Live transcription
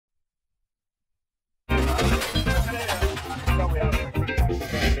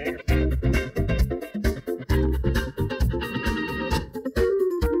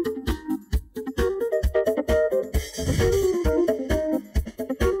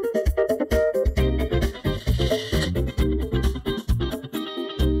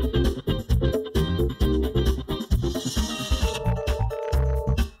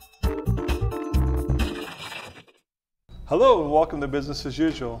Hello and welcome to Business as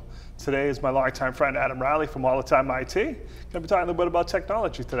Usual. Today is my longtime friend Adam Rowley from All the Time IT. Going to be talking a little bit about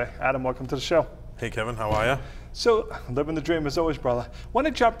technology today. Adam, welcome to the show. Hey Kevin, how are you? So, living the dream as always, brother. Want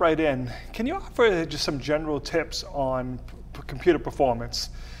to jump right in. Can you offer just some general tips on computer performance?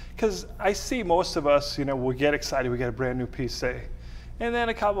 Because I see most of us, we get excited, we get a brand new PC. And then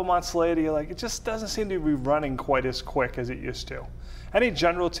a couple months later, you're like, it just doesn't seem to be running quite as quick as it used to. Any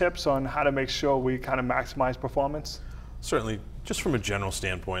general tips on how to make sure we kind of maximize performance? Certainly, just from a general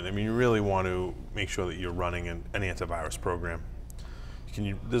standpoint, I mean, you really want to make sure that you're running an antivirus program.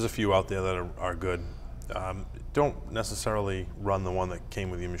 There's a few out there that are good. Don't necessarily run the one that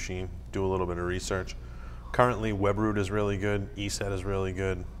came with your machine. Do a little bit of research. Currently, WebRoot is really good. ESET is really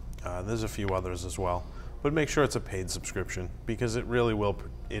good. There's a few others as well. But make sure it's a paid subscription because it really will.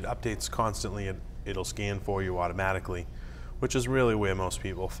 It updates constantly. It'll scan for you automatically, which is really where most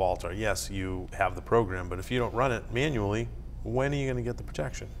people falter. Yes, you have the program, but if you don't run it manually, when are you going to get the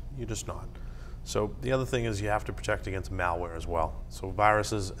protection? You're just not. So the other thing is you have to protect against malware as well. So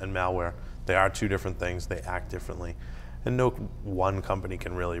viruses and malware, they are two different things. They act differently. And no one company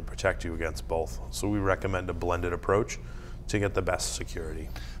can really protect you against both. So we recommend a blended approach to get the best security.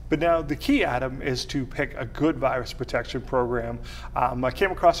 But now the key, Adam, is to pick a good virus protection program. I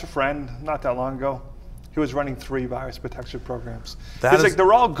came across a friend not that long ago. He was running 3 virus protection programs. He's like,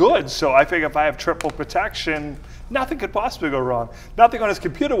 they're all good, so I figure if I have triple protection, nothing could possibly go wrong. Nothing on his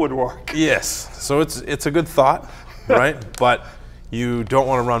computer would work. Yes, so it's a good thought, right? But you don't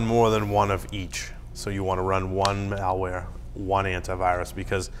want to run more than one of each. So you want to run one malware, one antivirus,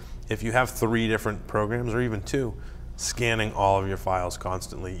 because if you have 3 different programs, or even 2, scanning all of your files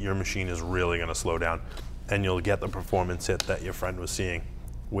constantly, your machine is really going to slow down, and you'll get the performance hit that your friend was seeing,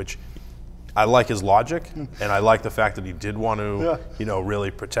 which I like his logic, and I like the fact that he did want to,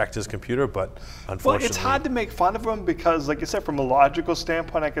 really protect his computer, but unfortunately... Well, it's hard to make fun of him because, like you said, from a logical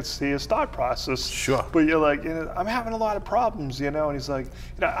standpoint, I could see his thought process. Sure. But you're like, I'm having a lot of problems, and he's like,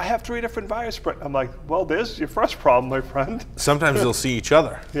 I have 3 different virus... I'm like, well, there's your first problem, my friend. Sometimes they'll see each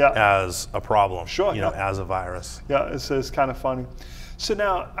other as a problem, as a virus. Yeah, it's kind of funny. So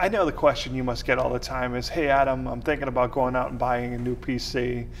now, I know the question you must get all the time is, hey Adam, I'm thinking about going out and buying a new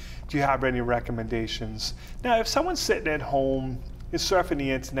PC. Do you have any recommendations? Now, if someone's sitting at home, is surfing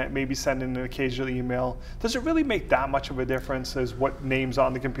the internet, maybe sending an occasional email, does it really make that much of a difference as what name's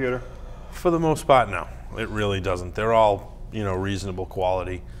on the computer? For the most part, no. It really doesn't. They're all, reasonable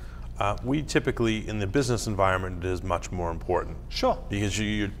quality. We typically, in the business environment, it is much more important. Sure. Because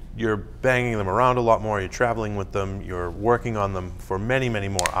you're banging them around a lot more, you're traveling with them, you're working on them for many, many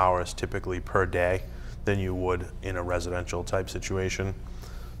more hours typically per day than you would in a residential type situation.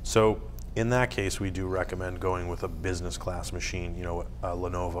 So in that case, we do recommend going with a business class machine, a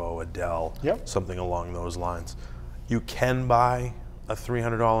Lenovo, a Dell, something along those lines. You can buy a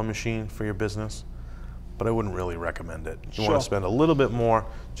 $300 machine for your business, but I wouldn't really recommend it. You want to spend a little bit more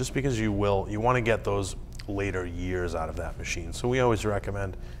just because you want to get those later years out of that machine. So we always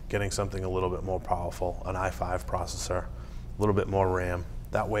recommend getting something a little bit more powerful, an i5 processor, a little bit more RAM.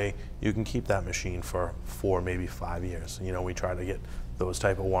 That way you can keep that machine for 4, maybe 5 years. We try to get those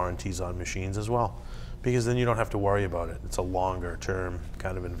type of warranties on machines as well, because then you don't have to worry about it. It's a longer term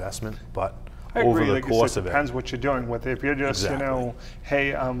kind of investment, but over the course of it. It depends what you're doing with it. If you're just,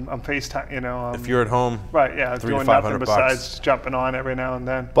 hey, I'm FaceTime, if you're at home, doing nothing besides jumping on every now and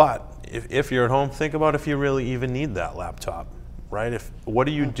then. But if you're at home, think about if you really even need that laptop, right? What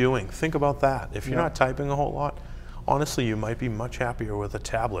are you doing? Think about that. If you're not typing a whole lot, honestly, you might be much happier with a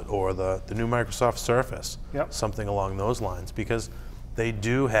tablet or the new Microsoft Surface, something along those lines, because they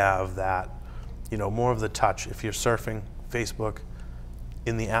do have that, more of the touch. If you're surfing Facebook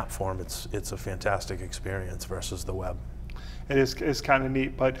in the app form, it's a fantastic experience versus the web. It's kind of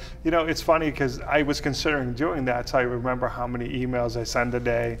neat, but it's funny because I was considering doing that, so I remember how many emails I send a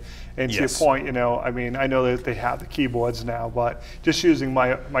day. And to your point, I mean, I know that they have the keyboards now, but just using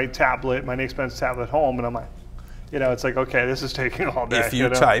my tablet, my inexpensive tablet at home, and I'm like, it's like, okay, this is taking all day. If you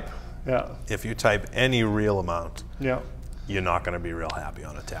type, if you type any real amount, you're not going to be real happy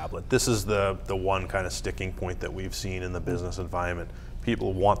on a tablet. This is the one kind of sticking point that we've seen in the business environment.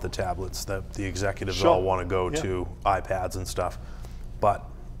 People want the tablets. The executives all want to go to iPads and stuff, but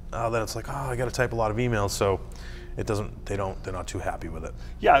then it's like, I got to type a lot of emails, so they're not too happy with it.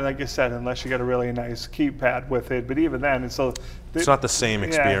 Yeah, like I said, unless you got a really nice keypad with it, but even then, it's not the same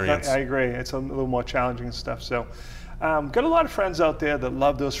experience. I agree. It's a little more challenging and stuff. So, got a lot of friends out there that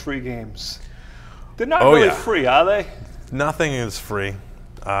love those free games. They're not really free, are they? Nothing is free.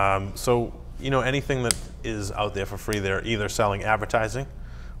 So anything that is out there for free, they're either selling advertising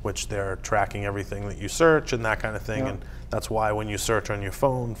which they're tracking everything that you search and that kind of thing. Yeah. And that's why when you search on your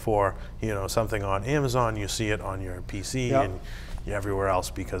phone for, you know, something on Amazon, you see it on your PC Yeah. and everywhere else,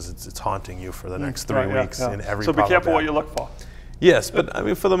 because it's haunting you for the next 3 weeks in every So be careful what you look for. Yes, but I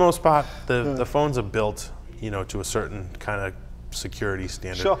mean, for the most part, the phones are built, you know, to a certain kind of security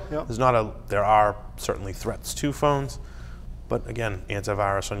standard. Sure, yeah. There are certainly threats to phones, but again,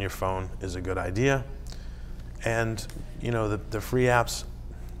 antivirus on your phone is a good idea. And you know, the free apps,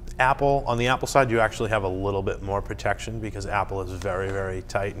 on the Apple side, you actually have a little bit more protection, because Apple is very, very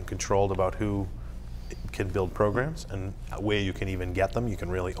tight and controlled about who can build programs and where you can even get them. You can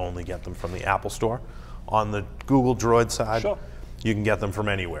really only get them from the Apple Store. On the Google Droid side, Sure. you can get them from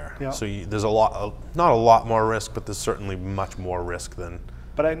anywhere. Yeah. So there's not a lot more risk, but there's certainly much more risk than.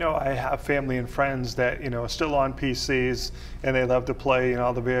 But I know I have family and friends that, you know, are still on PCs, and they love to play, you know,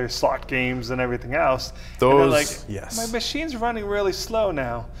 all the various slot games and everything else. Those, and they're like, yes. My machine's running really slow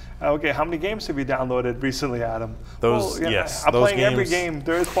now. Okay, how many games have you downloaded recently, Adam? Those, well, you know, yes, I'm those playing every games- game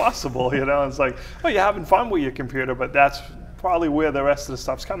there is possible, you know. It's like, oh, you're having fun with your computer, but that's probably where the rest of the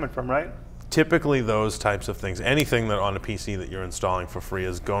stuff's coming from, right? Typically those types of things, anything that on a PC that you're installing for free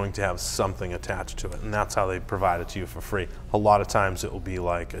is going to have something attached to it, and that's how they provide it to you for free. A lot of times it will be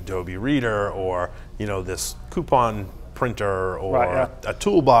like Adobe Reader, or you know, this coupon printer, or Right, yeah. a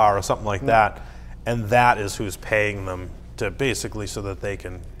toolbar or something like that, and that is who's paying them to basically so that they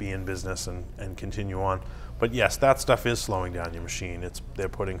can be in business and continue on. But yes, that stuff is slowing down your machine. They're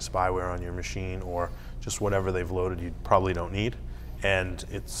putting spyware on your machine, or just whatever they've loaded you probably don't need, and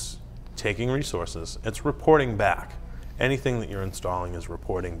it's taking resources. It's reporting back. Anything that you're installing is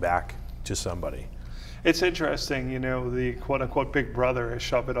reporting back to somebody. It's interesting, you know, the quote-unquote big brother has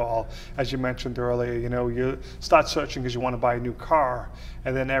shoved it all. As you mentioned earlier, you know, you start searching because you want to buy a new car,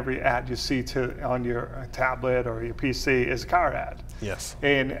 and then every ad you see on your tablet or your PC is a car ad. Yes.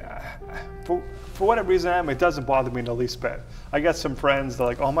 And for whatever reason, it doesn't bother me in the least bit. I got some friends that are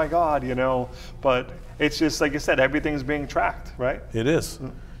like, oh my God, you know, but it's just, like you said, everything's being tracked, right? It is.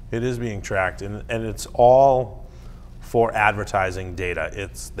 It is being tracked, and it's all for advertising data.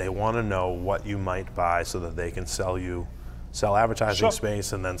 They want to know what you might buy so that they can sell advertising Sure.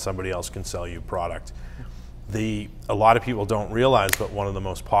 space, and then somebody else can sell you product. A lot of people don't realize, but one of the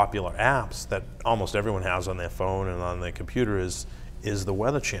most popular apps that almost everyone has on their phone and on their computer is the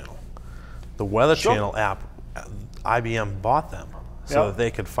Weather Channel. The Weather Sure. Channel app, IBM bought them so Yeah. that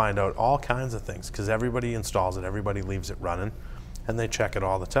they could find out all kinds of things, because everybody installs it, everybody leaves it running, and they check it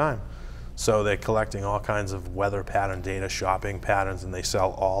all the time. So they're collecting all kinds of weather pattern data, shopping patterns, and they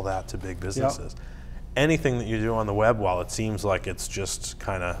sell all that to big businesses. Anything that you do on the web, while it seems like it's just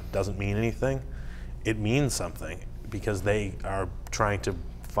kind of doesn't mean anything, it means something, because they are trying to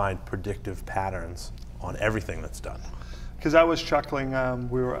find predictive patterns on everything that's done. Because I was chuckling,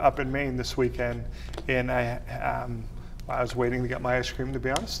 we were up in Maine this weekend, and I was waiting to get my ice cream, to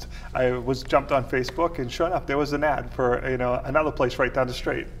be honest. I jumped on Facebook, and sure enough, there was an ad for, you know, another place right down the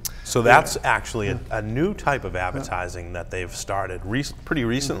street. So that's actually a new type of advertising that they've started pretty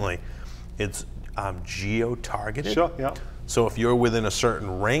recently. It's geo-targeted. Sure, yeah. So if you're within a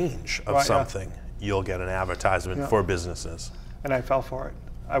certain range of Right, yeah. something, you'll get an advertisement for businesses. And I fell for it.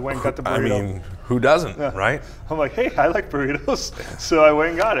 I went and got the burrito. I mean, who doesn't, right? I'm like, hey, I like burritos, so I went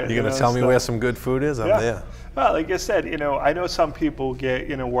and got it. You're going to tell me where some good food is? I'm there. Well, like I said, you know, I know some people get,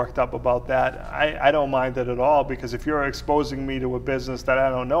 you know, worked up about that. I don't mind it at all, because if you're exposing me to a business that I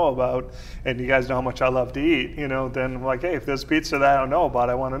don't know about, and you guys know how much I love to eat, you know, then I'm like, hey, if there's pizza that I don't know about,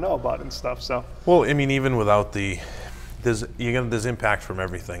 I want to know about it and stuff. So. Well, I mean, even without there's impact from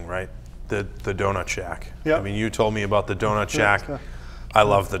everything, right? The Donut Shack. Yep. I mean, you told me about the Donut Shack. I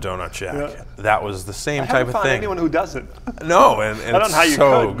love the Donut Shack. Yeah. That was the same I type haven't of found thing. anyone who does it. No, and I don't know how it's you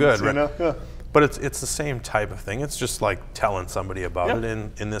so could, good, you right? know? Yeah. But it's the same type of thing. It's just like telling somebody about Yep. it.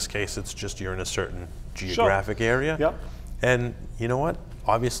 And in this case, it's just you're in a certain geographic area. Yep. And you know what?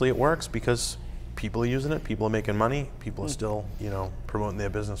 Obviously, it works because people are using it. People are making money. People are still, you know, promoting their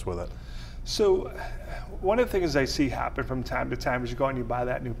business with it. So one of the things I see happen from time to time is you go and you buy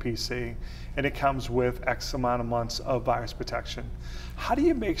that new PC, and it comes with X amount of months of virus protection. How do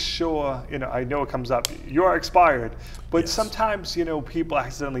you make sure, you know, I know it comes up, you're expired, but Yes. sometimes, you know, people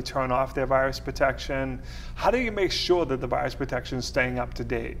accidentally turn off their virus protection. How do you make sure that the virus protection is staying up to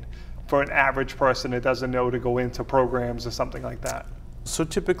date for an average person that doesn't know to go into programs or something like that? So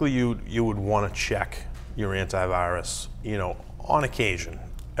typically you would want to check your antivirus, you know, on occasion,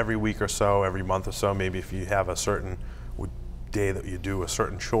 every week or so, every month or so. Maybe if you have a certain day that you do a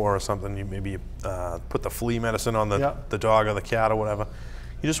certain chore or something, you maybe put the flea medicine on the dog or the cat or whatever.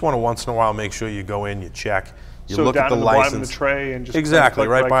 You just want to once in a while make sure you go in, you check. You So look down at the in the bottom of license. the tray and just Exactly, click,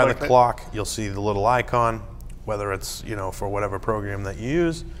 right by the click. clock, you'll see the little icon, whether it's, for whatever program that you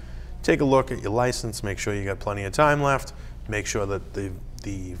use. Take a look at your license, make sure you got plenty of time left, make sure that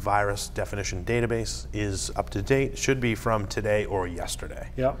the virus definition database is up to date, should be from today or yesterday.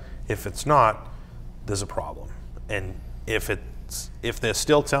 Yeah. If it's not, there's a problem. And if they're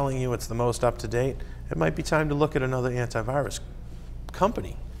still telling you it's the most up to date, it might be time to look at another antivirus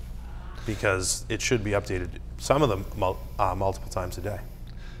company, because it should be updated, some of them multiple times a day.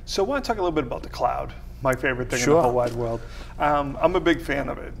 So I want to talk a little bit about the cloud, my favorite thing in Sure. the whole wide world. I'm a big fan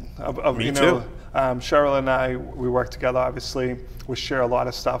of it. Me too. Cheryl and I, we work together, obviously. We share a lot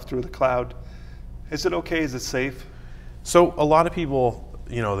of stuff through the cloud. Is it okay? Is it safe? So a lot of people,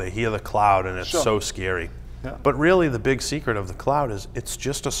 they hear the cloud and it's Sure. so scary. Yeah. But really the big secret of the cloud is it's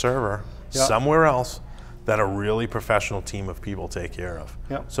just a server Yeah. somewhere else that a really professional team of people take care of.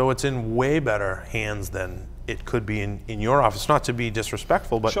 Yeah. So it's in way better hands than it could be in your office. Not to be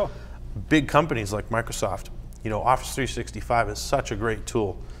disrespectful, but Sure. big companies like Microsoft, Office 365 is such a great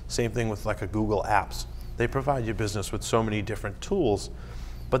tool. Same thing with like a Google Apps. They provide your business with so many different tools,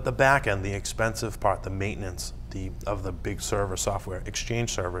 but the back end, the expensive part, the maintenance of the big server software,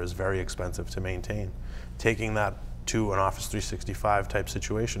 Exchange Server is very expensive to maintain. Taking that to an Office 365 type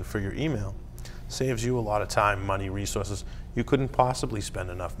situation for your email saves you a lot of time, money, resources. You couldn't possibly spend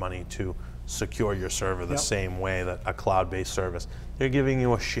enough money to secure your server the Yep. same way that a cloud-based service. They're giving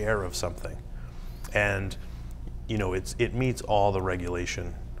you a share of something. And it meets all the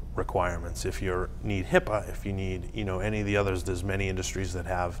regulation requirements. If you need HIPAA, if you need any of the others, there's many industries that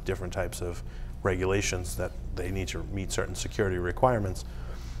have different types of regulations that they need to meet certain security requirements.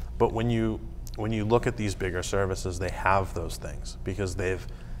 But when you look at these bigger services, they have those things because they've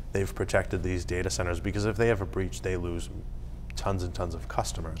protected these data centers, because if they have a breach, they lose tons and tons of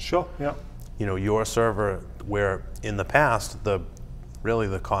customers. Sure, yeah. Your server, where in the past, really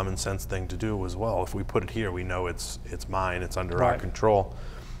the common sense thing to do was, well, if we put it here, we know it's mine, it's under our Right. control.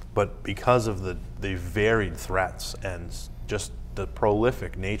 But because of the varied threats and just the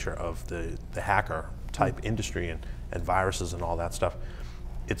prolific nature of the hacker type industry and viruses and all that stuff,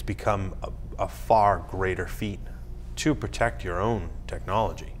 it's become a far greater feat to protect your own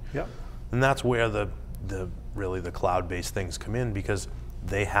technology. Yeah. And that's where really the cloud-based things come in, because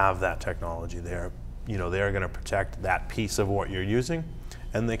they have that technology. They're going to protect that piece of what you're using,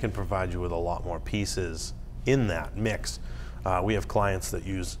 and they can provide you with a lot more pieces in that mix. We have clients that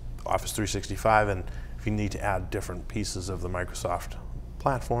use Office 365, and if you need to add different pieces of the Microsoft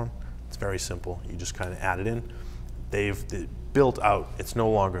platform, it's very simple. You just kind of add it in. They've built out, it's no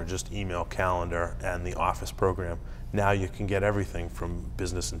longer just email, calendar, and the Office program. Now you can get everything from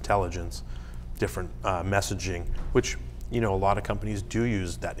business intelligence, different messaging, which a lot of companies do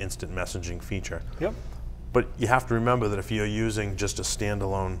use that instant messaging feature. Yep. But you have to remember that if you're using just a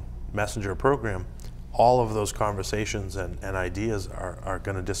standalone messenger program, all of those conversations and ideas are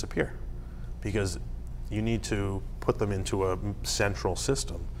going to disappear, because you need to put them into a central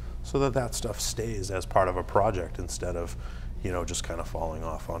system so that stuff stays as part of a project instead of just kind of falling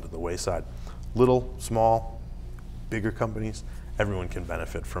off onto the wayside. Little, small, bigger companies, everyone can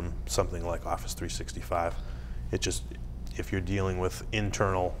benefit from something like Office 365. If you're dealing with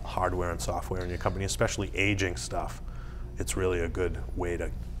internal hardware and software in your company, especially aging stuff, it's really a good way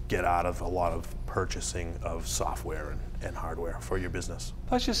to get out of a lot of purchasing of software and hardware for your business.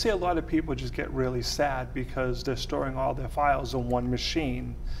 Let's just say a lot of people just get really sad because they're storing all their files on one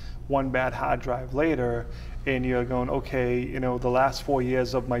machine, one bad hard drive later, and you're going, okay, the last 4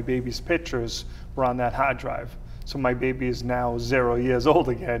 years of my baby's pictures were on that hard drive. So my baby is now 0 years old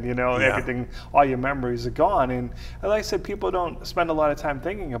again, Yeah. everything, all your memories are gone. And like I said, people don't spend a lot of time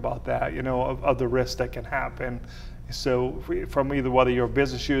thinking about that, of the risks that can happen. So from either whether you're a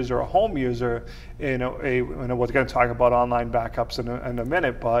business user or a home user, we're going to talk about online backups in a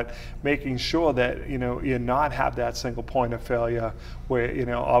minute, but making sure that you not have that single point of failure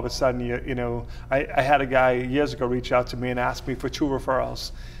where all of a sudden I had a guy years ago reach out to me and ask me for 2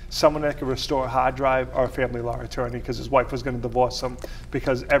 referrals. Someone that could restore a hard drive, or a family law attorney, because his wife was going to divorce him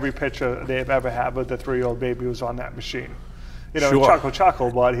because every picture they've ever had with the 3-year-old baby was on that machine. Sure.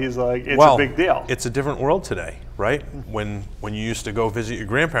 Chuckle, but he's like, it's a big deal. It's a different world today, right? When you used to go visit your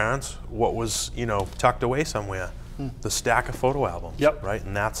grandparents, what was tucked away somewhere? The stack of photo albums, Yep. right?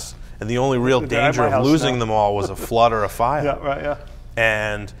 And the only real They're at danger my of house losing now. them all was a flood or a fire. Yeah, right,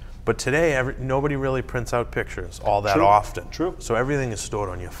 yeah. But today, nobody really prints out pictures all that True. often. True. So everything is stored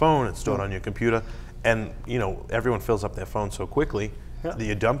on your phone, it's stored on your computer, and everyone fills up their phone so quickly that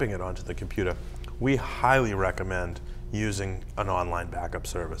you're dumping it onto the computer. We highly recommend using an online backup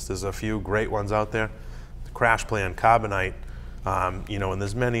service. There's a few great ones out there. Crash Plan, Carbonite, you know, and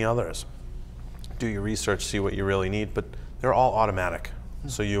there's many others. Do your research, see what you really need, but they're all automatic.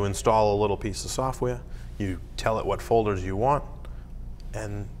 So you install a little piece of software, you tell it what folders you want,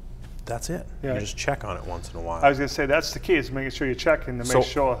 and that's it. Yeah. You just check on it once in a while. I was going to say that's the key, is making sure you're checking to make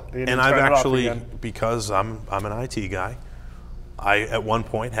sure that you didn't and I've turn it off actually, again. because I'm an IT guy, I at one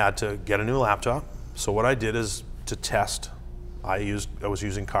point had to get a new laptop. So what I did is to test. I was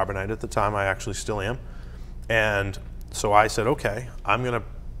using Carbonite at the time. I actually still am, and so I said, okay, I'm going to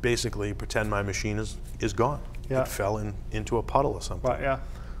basically pretend my machine is gone. Yeah. It fell into a puddle or something. Right, yeah.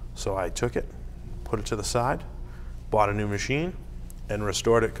 So I took it, put it to the side, bought a new machine, and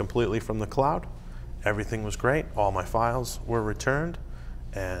restored it completely from the cloud. Everything was great. All my files were returned,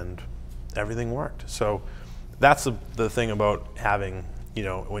 and everything worked. So that's the thing about having, you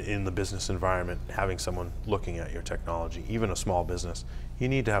know, in the business environment, having someone looking at your technology, even a small business. You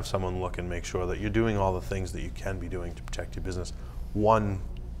need to have someone look and make sure that you're doing all the things that you can be doing to protect your business. One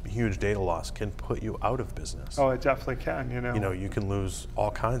huge data loss can put you out of business. Oh, it definitely can, you know. You know, you can lose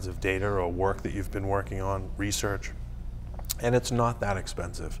all kinds of data or work that you've been working on, research, and it's not that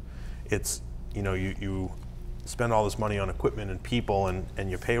expensive. It's, you know, you spend all this money on equipment and people, and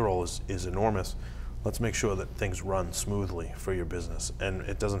your payroll is enormous. Let's make sure that things run smoothly for your business, and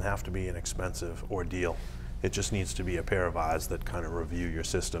it doesn't have to be an expensive ordeal. It just needs to be a pair of eyes that kind of review your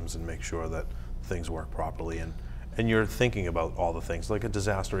systems and make sure that things work properly, and you're thinking about all the things. Like a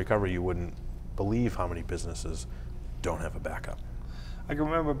disaster recovery, you wouldn't believe how many businesses don't have a backup. I can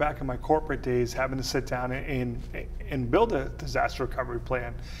remember back in my corporate days having to sit down and build a disaster recovery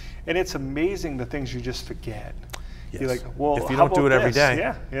plan. And it's amazing the things you just forget. Yes. You're like, well, if you how don't do it about every this? day,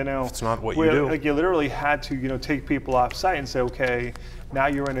 Yeah, you know, it's not what you do. Like you literally had to, you know, take people off site and say, okay, now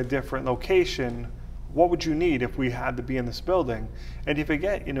you're in a different location. What would you need if we had to be in this building? And you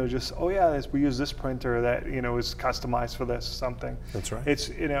forget, you know, just, oh yeah, we use this printer that, you know, is customized for this or something. That's right. It's,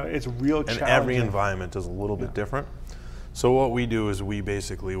 you know, it's real challenging. And every environment is a little bit different. So what we do is we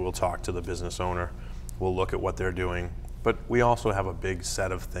basically will talk to the business owner, we'll look at what they're doing, but we also have a big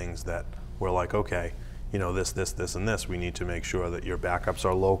set of things that we're like, okay, you know, this, and this, we need to make sure that your backups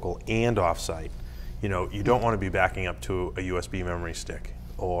are local and off-site. You know, you don't want to be backing up to a USB memory stick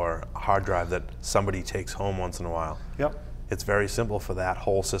or a hard drive that somebody takes home once in a while. Yep. It's very simple for that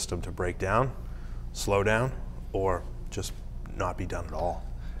whole system to break down, slow down, or just not be done at all.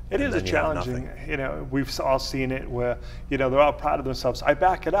 It is a challenging, you know, we've all seen it where, you know, they're all proud of themselves. I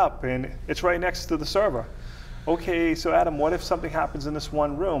back it up and it's right next to the server. Okay, so Adam, what if something happens in this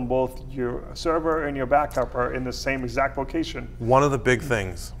one room? Both your server and your backup are in the same exact location. One of the big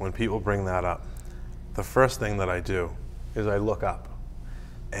things when people bring that up, the first thing that I do is I look up,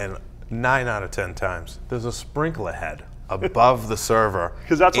 and 9 out of 10 times, there's a sprinkler head above the server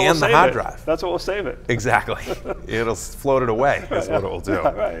that's and the hard drive. That's what will save it. Exactly. It'll float it away, is what it will do.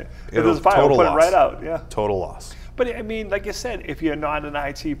 Yeah, right. If It'll there's a fire, total we'll put loss. it right out, yeah. Total loss. But I mean, like you said, if you're not an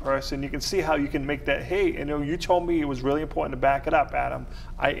IT person, you can see how you can make that, hey, you know, you told me it was really important to back it up, Adam.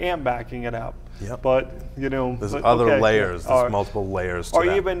 I am backing it up. Yep. But, you know. There's but, other okay, layers, or, there's multiple layers to or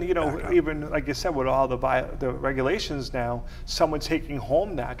that even, you know, backup. even like you said, with all the regulations now, someone taking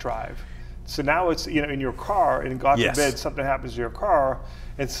home that drive. So now it's, you know, in your car, and God forbid something happens to your car,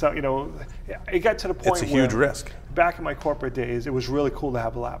 and so, you know, it got to the point it's a huge risk. Back in my corporate days, it was really cool to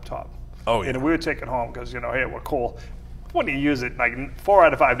have a laptop. Oh, yeah. And we would take it home because, you know, hey, we're cool. When you use it, like 4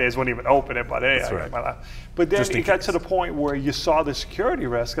 out of 5 days, wouldn't even open it, but hey, That's I right. got my laptop. But then Just it in got case. to the point where you saw the security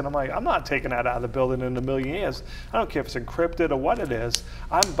risk, and I'm like, I'm not taking that out of the building in a million years. I don't care if it's encrypted or what it is.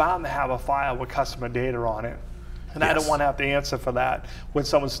 I'm bound to have a file with customer data on it. And I don't want to have to answer for that when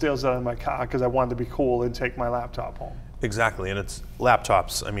someone steals it out of my car because I wanted to be cool and take my laptop home. Exactly, and it's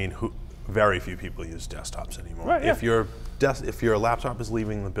laptops. I mean, very few people use desktops anymore. Right, yeah. If your laptop is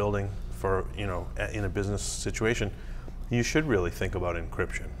leaving the building for, you know, in a business situation, you should really think about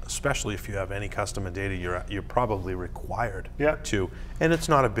encryption, especially if you have any customer data you're probably required to. And it's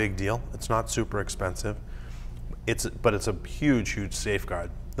not a big deal. It's not super expensive. But it's a huge, huge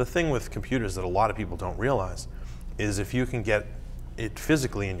safeguard. The thing with computers that a lot of people don't realize is if you can get it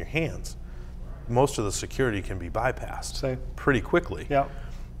physically in your hands, most of the security can be bypassed pretty quickly. Yeah.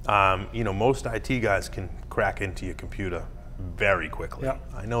 You know, most IT guys can crack into your computer very quickly. Yeah.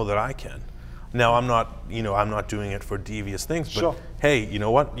 I know that I can. Now I'm not doing it for devious things, but Sure. hey, you know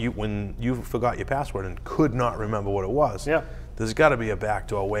what? When you forgot your password and could not remember what it was, there's got to be a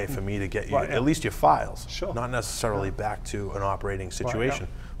backdoor way for me to get you at least your files, not necessarily back to an operating situation.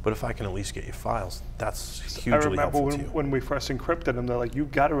 But if I can at least get your files, that's I hugely remember helpful to you. when we first encrypted them, they're like,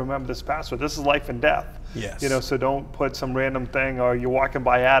 you've got to remember this password. This is life and death. Yes. You know, so don't put some random thing, or you're walking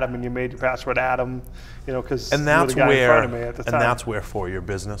by Adam and you made your password Adam, you know, because And that's the guy in front of me where, at the and time. that's where for your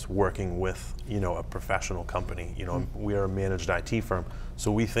business, working with, you know, a professional company, you know, we are a managed IT firm,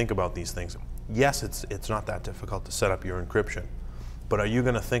 so we think about these things. Yes, it's not that difficult to set up your encryption, but are you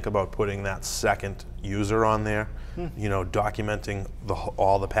going to think about putting that second user on there, you know, documenting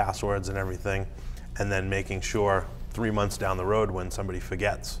all the passwords and everything, and then making sure 3 months down the road when somebody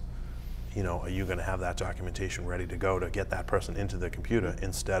forgets, you know, are you going to have that documentation ready to go to get that person into the computer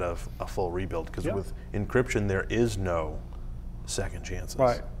instead of a full rebuild? Because with encryption, there is no second chances.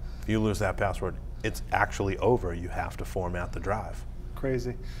 Right. If you lose that password, it's actually over. You have to format the drive.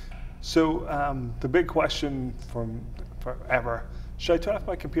 Crazy. So the big question from forever, should I turn off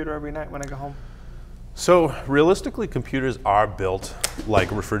my computer every night when I go home? So realistically, computers are built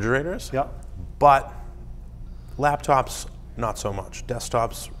like refrigerators, but laptops, not so much.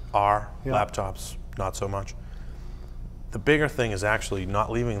 Desktops are, laptops, not so much. The bigger thing is actually not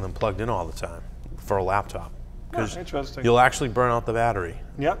leaving them plugged in all the time for a laptop. Because you'll actually burn out the battery.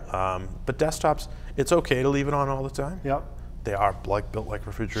 But desktops, it's okay to leave it on all the time. They are built like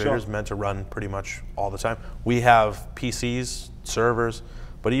refrigerators, meant to run pretty much all the time. We have PCs, servers,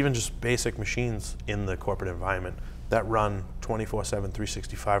 but even just basic machines in the corporate environment that run 24/7,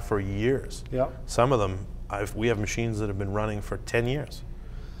 365 for years. Some of them, we have machines that have been running for 10 years,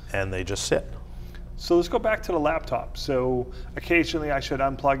 and they just sit. So let's go back to the laptop. So occasionally I should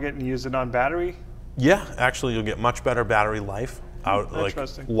unplug it and use it on battery? Yeah, actually you'll get much better battery life, like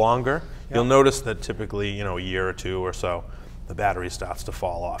longer. You'll notice that typically, you know, a year or two or so, the battery starts to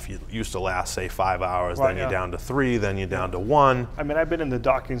fall off. You used to last, say, 5 hours, then you're down to 3, then you're down to 1. I mean, I've been in the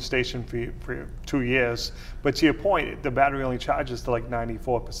docking station for 2 years, but to your point, the battery only charges to like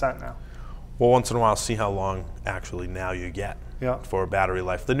 94% now. Well, once in a while, see how long actually now you get for battery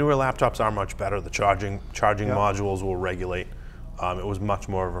life. The newer laptops are much better. The charging modules will regulate. It was much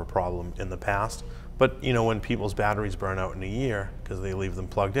more of a problem in the past. But you know, when people's batteries burn out in a year because they leave them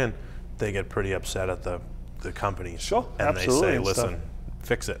plugged in, they get pretty upset at the companies. And they say, listen,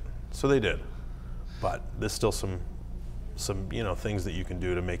 fix it. So they did. But there's still some you know, things that you can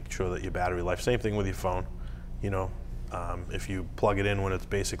do to make sure that your battery life, same thing with your phone, you know, if you plug it in when it's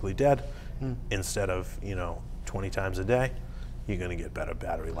basically dead, instead of, you know, 20 times a day, you're going to get better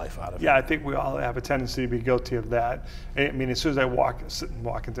battery life out of it. Yeah, I think we all have a tendency to be guilty of that. I mean, as soon as I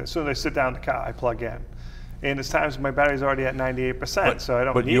as soon as I sit down in the car, I plug in. And there's times my battery's already at 98%, so I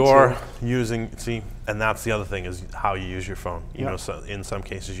don't need to. But you're using, see, and that's the other thing is how you use your phone. You know, so in some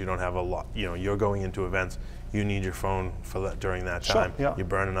cases you don't have a lot, you know, you're going into events, you need your phone for that during that time. You're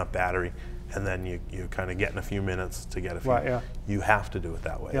burning up battery, and then you're kind of getting a few minutes to get a few. You have to do it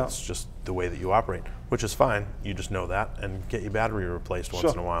that way. It's just the way that you operate, which is fine. You just know that and get your battery replaced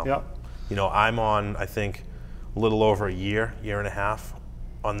once in a while. You know, I'm on, I think, a little over a year and a half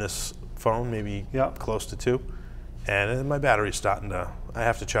on this phone, maybe close to 2, and my battery's starting to, I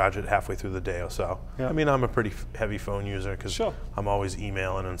have to charge it halfway through the day or so. I mean, I'm a pretty heavy phone user because I'm always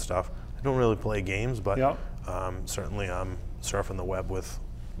emailing and stuff. I don't really play games, but certainly I'm surfing the web with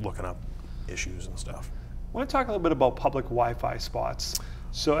looking up issues and stuff. I want to talk a little bit about public Wi-Fi spots.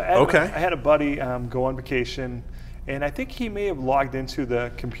 So I had a buddy go on vacation, and I think he may have logged into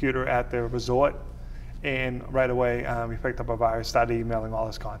the computer at the resort, and right away he picked up a virus, started emailing all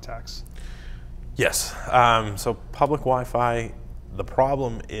his contacts. Yes, so public Wi-Fi, the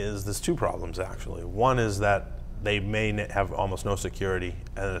problem is, there's 2 problems actually. One is that they may have almost no security,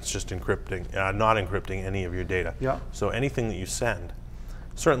 and it's just encrypting, not encrypting any of your data. So anything that you send,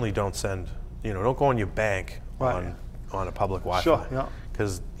 certainly don't send, you know, don't go on your bank on a public Wi-Fi.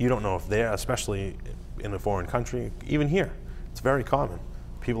 Because you don't know if they're, especially in a foreign country, even here, it's very common.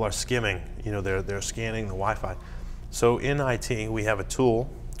 People are skimming, you know, they're scanning the Wi-Fi. So in IT, we have a tool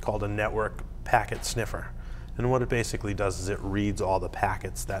called a network packet sniffer. And what it basically does is it reads all the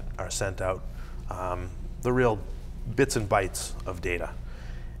packets that are sent out, the real bits and bytes of data.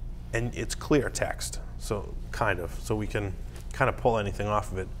 And it's clear text, so so we can kind of pull anything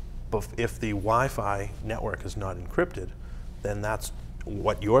off of it. But if the Wi-Fi network is not encrypted, then that's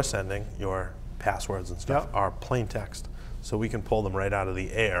what you're sending, your passwords and stuff, are plain text. So we can pull them right out of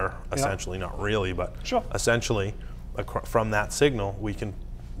the air, essentially, not really, but essentially from that signal,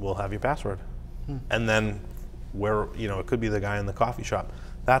 we'll have your password. And then you know, it could be the guy in the coffee shop.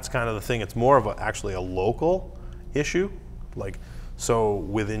 That's kind of the thing. It's more of actually a local issue, like, so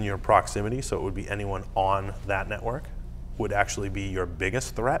within your proximity, so it would be anyone on that network would actually be your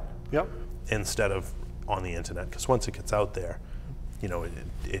biggest threat instead of on the internet, because once it gets out there, you know,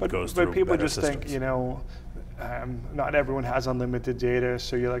 it But goes through people better just systems. think, you know, not everyone has unlimited data.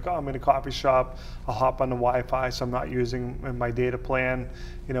 So you're like, oh, I'm in a coffee shop. I'll hop on the Wi-Fi, so I'm not using my data plan.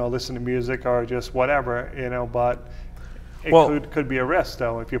 You know, listen to music or just whatever. You know, but it could be a risk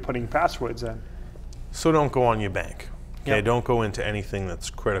though if you're putting passwords in. So don't go on your bank. Okay, Yep. don't go into anything that's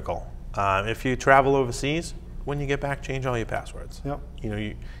critical. If you travel overseas, when you get back, change all your passwords. Yep. You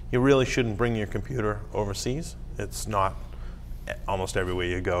know, you really shouldn't bring your computer overseas. It's not almost everywhere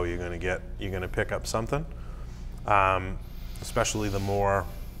you go you're going to pick up something. Especially the more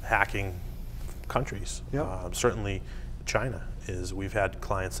hacking countries. Yep. Certainly, China we've had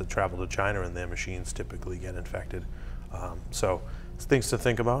clients that travel to China and their machines typically get infected. So it's things to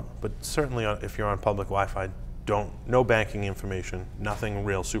think about. But certainly, if you're on public Wi-Fi, no banking information, nothing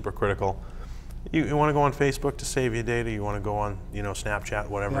real super critical. You want to go on Facebook to save your data. You want to go on, you know, Snapchat,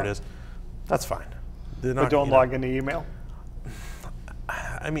 whatever Yep. it is. That's fine. But don't log into email.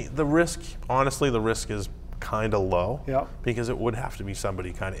 I mean, honestly, the risk is kind of low. Yep. Because it would have to be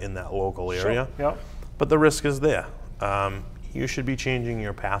somebody kind of in that local area. Sure. Yep. But the risk is there. You should be changing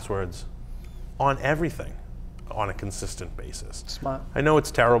your passwords on everything on a consistent basis. Smart. I know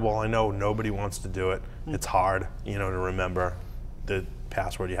it's terrible. I know nobody wants to do it. It's hard, you know, to remember the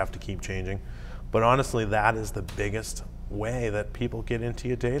password. You have to keep changing. But honestly, that is the biggest way that people get into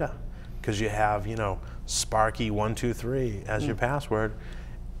your data, because you have, you know, Sparky123 as your password,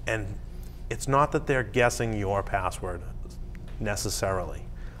 and it's not that they're guessing your password necessarily.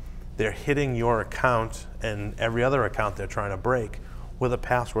 They're hitting your account and every other account they're trying to break with a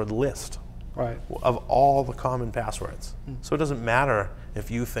password list. Right. Of all the common passwords. So it doesn't matter if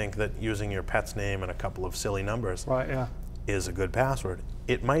you think that using your pet's name and a couple of silly numbers Right. Yeah. is a good password.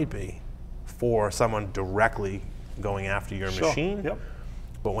 It might be for someone directly going after your Sure. machine, Yep.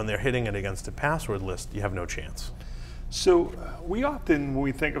 but when they're hitting it against a password list, you have no chance. So we often, when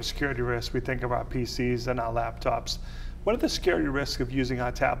we think of security risks, we think of our PCs and our laptops. What are the security risks of using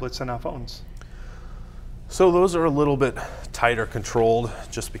our tablets and our phones? So those are a little bit tighter controlled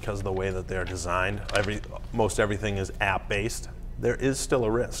just because of the way that they're designed. Most everything is app-based. There is still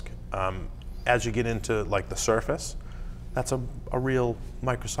a risk. As you get into like the Surface, that's a real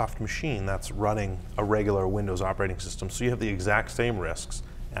Microsoft machine that's running a regular Windows operating system. So you have the exact same risks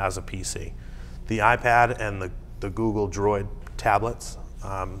as a PC. The iPad and the Google Droid tablets,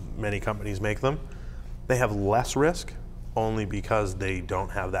 many companies make them, they have less risk only because they don't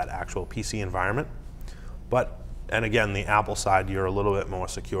have that actual PC environment. And again, the Apple side, you're a little bit more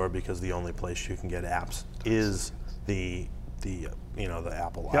secure because the only place you can get apps is the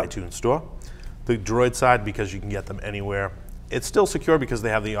Apple iTunes store. The Droid side, because you can get them anywhere, it's still secure because they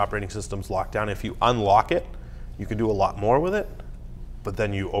have the operating systems locked down. If you unlock it, you can do a lot more with it, but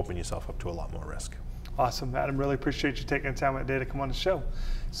then you open yourself up to a lot more risk. Awesome, Adam. Really appreciate you taking the time out of the day to come on the show.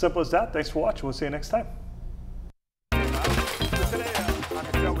 Simple as that. Thanks for watching. We'll see you next time.